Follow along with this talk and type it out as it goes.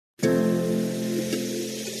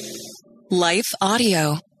Life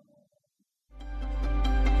Audio.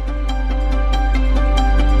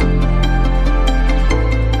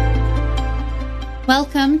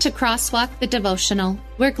 Welcome to Crosswalk the Devotional.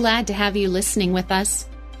 We're glad to have you listening with us.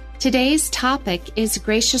 Today's topic is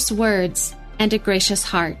gracious words and a gracious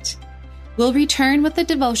heart. We'll return with the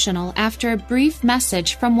devotional after a brief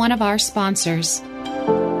message from one of our sponsors.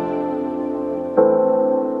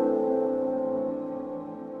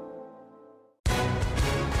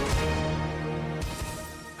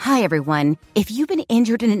 Hi, everyone. If you've been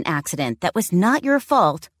injured in an accident that was not your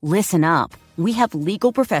fault, listen up. We have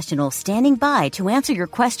legal professionals standing by to answer your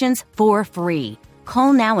questions for free.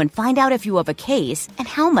 Call now and find out if you have a case and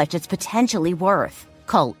how much it's potentially worth.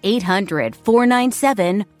 Call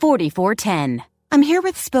 800-497-4410. I'm here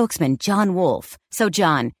with spokesman John Wolf. So,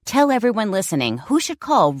 John, tell everyone listening who should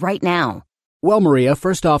call right now. Well, Maria,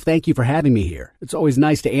 first off, thank you for having me here. It's always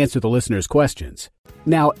nice to answer the listeners' questions.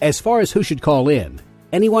 Now, as far as who should call in,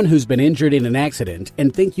 anyone who's been injured in an accident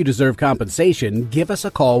and think you deserve compensation, give us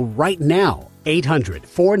a call right now.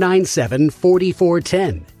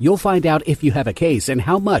 800-497-4410. You'll find out if you have a case and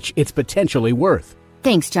how much it's potentially worth.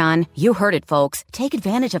 Thanks, John. You heard it, folks. Take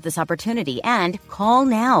advantage of this opportunity and call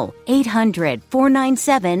now.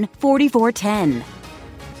 800-497-4410.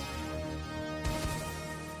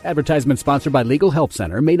 Advertisement sponsored by Legal Help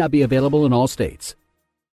Center. May not be available in all states.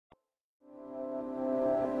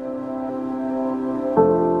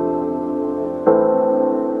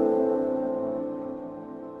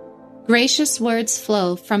 Gracious words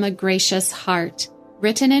flow from a gracious heart.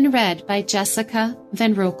 Written and read by Jessica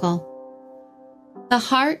Van Roekel. The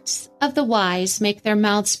hearts of the wise make their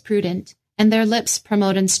mouths prudent, and their lips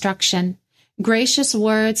promote instruction. Gracious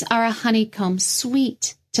words are a honeycomb,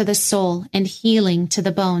 sweet to the soul and healing to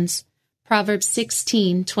the bones. Proverbs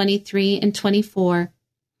 16:23 and 24.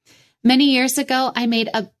 Many years ago, I made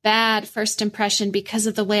a bad first impression because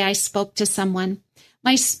of the way I spoke to someone.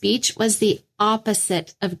 My speech was the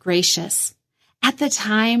opposite of gracious. At the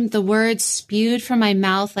time, the words spewed from my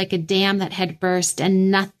mouth like a dam that had burst, and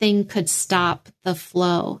nothing could stop the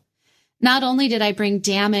flow. Not only did I bring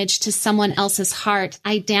damage to someone else's heart,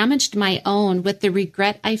 I damaged my own with the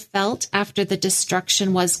regret I felt after the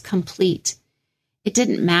destruction was complete. It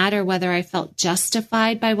didn't matter whether I felt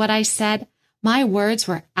justified by what I said. My words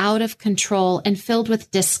were out of control and filled with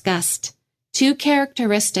disgust. Two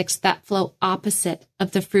characteristics that flow opposite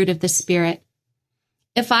of the fruit of the Spirit.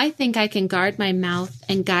 If I think I can guard my mouth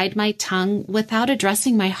and guide my tongue without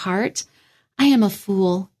addressing my heart, I am a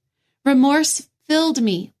fool. Remorse filled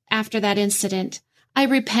me after that incident. I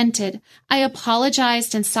repented. I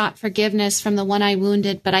apologized and sought forgiveness from the one I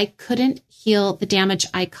wounded, but I couldn't heal the damage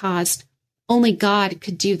I caused. Only God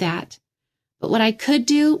could do that. But what I could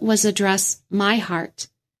do was address my heart.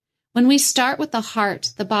 When we start with the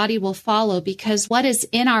heart, the body will follow because what is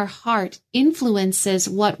in our heart influences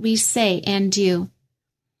what we say and do.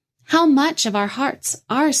 How much of our hearts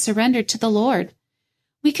are surrendered to the Lord?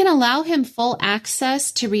 We can allow Him full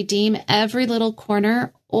access to redeem every little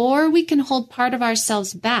corner, or we can hold part of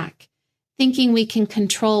ourselves back, thinking we can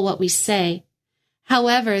control what we say.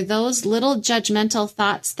 However, those little judgmental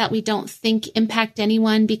thoughts that we don't think impact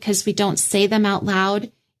anyone because we don't say them out loud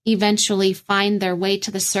eventually find their way to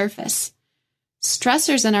the surface.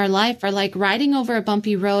 Stressors in our life are like riding over a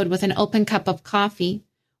bumpy road with an open cup of coffee.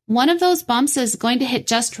 One of those bumps is going to hit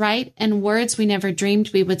just right, and words we never dreamed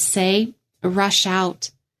we would say rush out.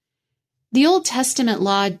 The Old Testament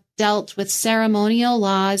law dealt with ceremonial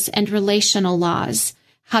laws and relational laws,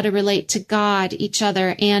 how to relate to God, each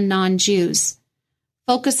other, and non-Jews.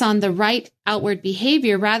 Focus on the right outward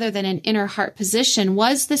behavior rather than an inner heart position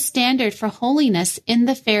was the standard for holiness in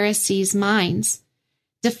the Pharisees' minds.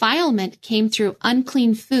 Defilement came through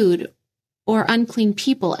unclean food or unclean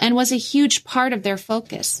people and was a huge part of their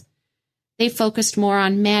focus. They focused more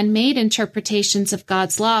on man-made interpretations of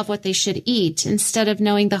God's law of what they should eat instead of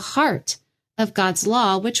knowing the heart of God's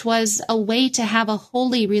law, which was a way to have a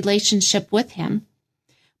holy relationship with Him.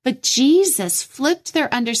 But Jesus flipped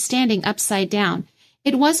their understanding upside down.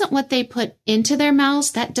 It wasn't what they put into their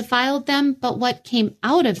mouths that defiled them, but what came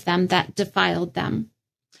out of them that defiled them.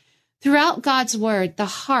 Throughout God's word, the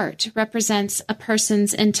heart represents a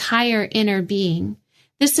person's entire inner being.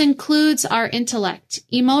 This includes our intellect,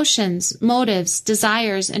 emotions, motives,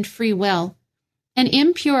 desires, and free will. An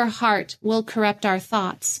impure heart will corrupt our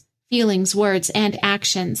thoughts, feelings, words, and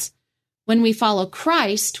actions. When we follow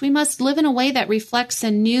Christ, we must live in a way that reflects a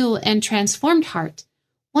new and transformed heart,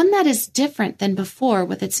 one that is different than before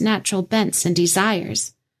with its natural bents and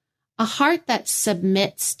desires. A heart that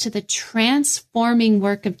submits to the transforming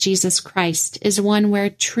work of Jesus Christ is one where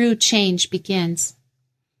true change begins.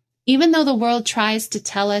 Even though the world tries to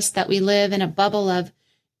tell us that we live in a bubble of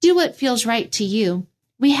do what feels right to you,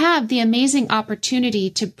 we have the amazing opportunity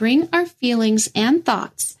to bring our feelings and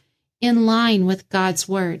thoughts in line with God's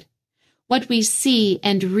Word. What we see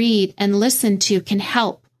and read and listen to can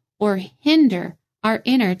help or hinder our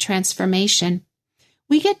inner transformation.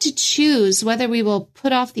 We get to choose whether we will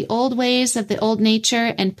put off the old ways of the old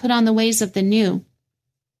nature and put on the ways of the new.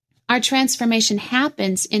 Our transformation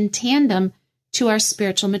happens in tandem to our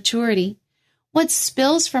spiritual maturity. What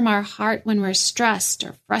spills from our heart when we're stressed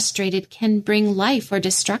or frustrated can bring life or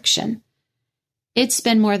destruction. It's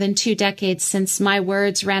been more than 2 decades since my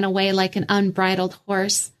words ran away like an unbridled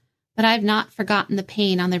horse, but I've not forgotten the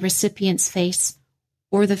pain on the recipient's face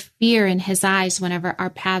or the fear in his eyes whenever our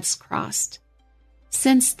paths crossed.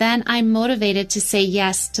 Since then, I'm motivated to say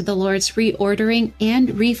yes to the Lord's reordering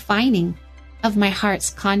and refining of my heart's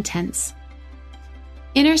contents.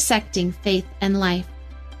 Intersecting faith and life.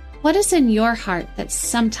 What is in your heart that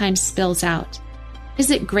sometimes spills out?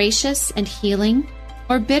 Is it gracious and healing,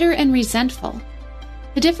 or bitter and resentful?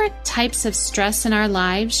 The different types of stress in our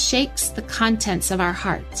lives shakes the contents of our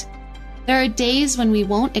heart. There are days when we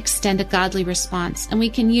won't extend a godly response, and we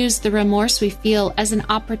can use the remorse we feel as an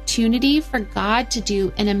opportunity for God to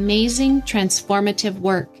do an amazing transformative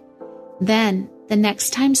work. Then, the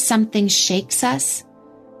next time something shakes us,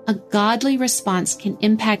 a godly response can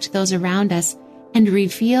impact those around us and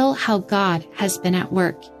reveal how God has been at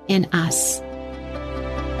work in us.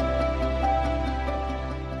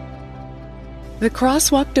 The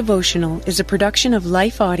Crosswalk Devotional is a production of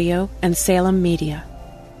Life Audio and Salem Media.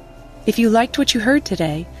 If you liked what you heard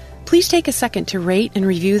today, please take a second to rate and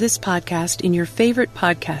review this podcast in your favorite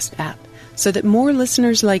podcast app so that more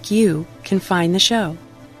listeners like you can find the show.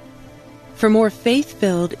 For more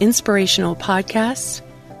faith-filled, inspirational podcasts,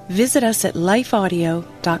 visit us at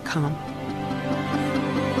lifeaudio.com.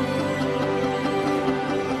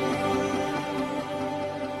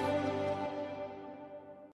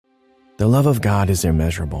 The love of God is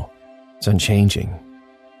immeasurable. It's unchanging.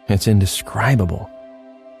 It's indescribable.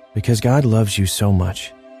 Because God loves you so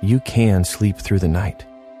much, you can sleep through the night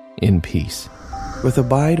in peace. With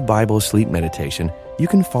Abide Bible Sleep Meditation, you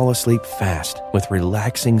can fall asleep fast with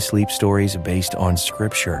relaxing sleep stories based on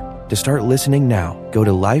Scripture. To start listening now, go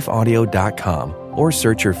to lifeaudio.com or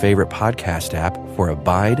search your favorite podcast app for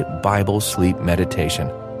Abide Bible Sleep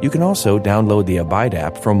Meditation. You can also download the Abide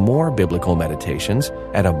app for more biblical meditations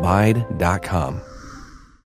at abide.com.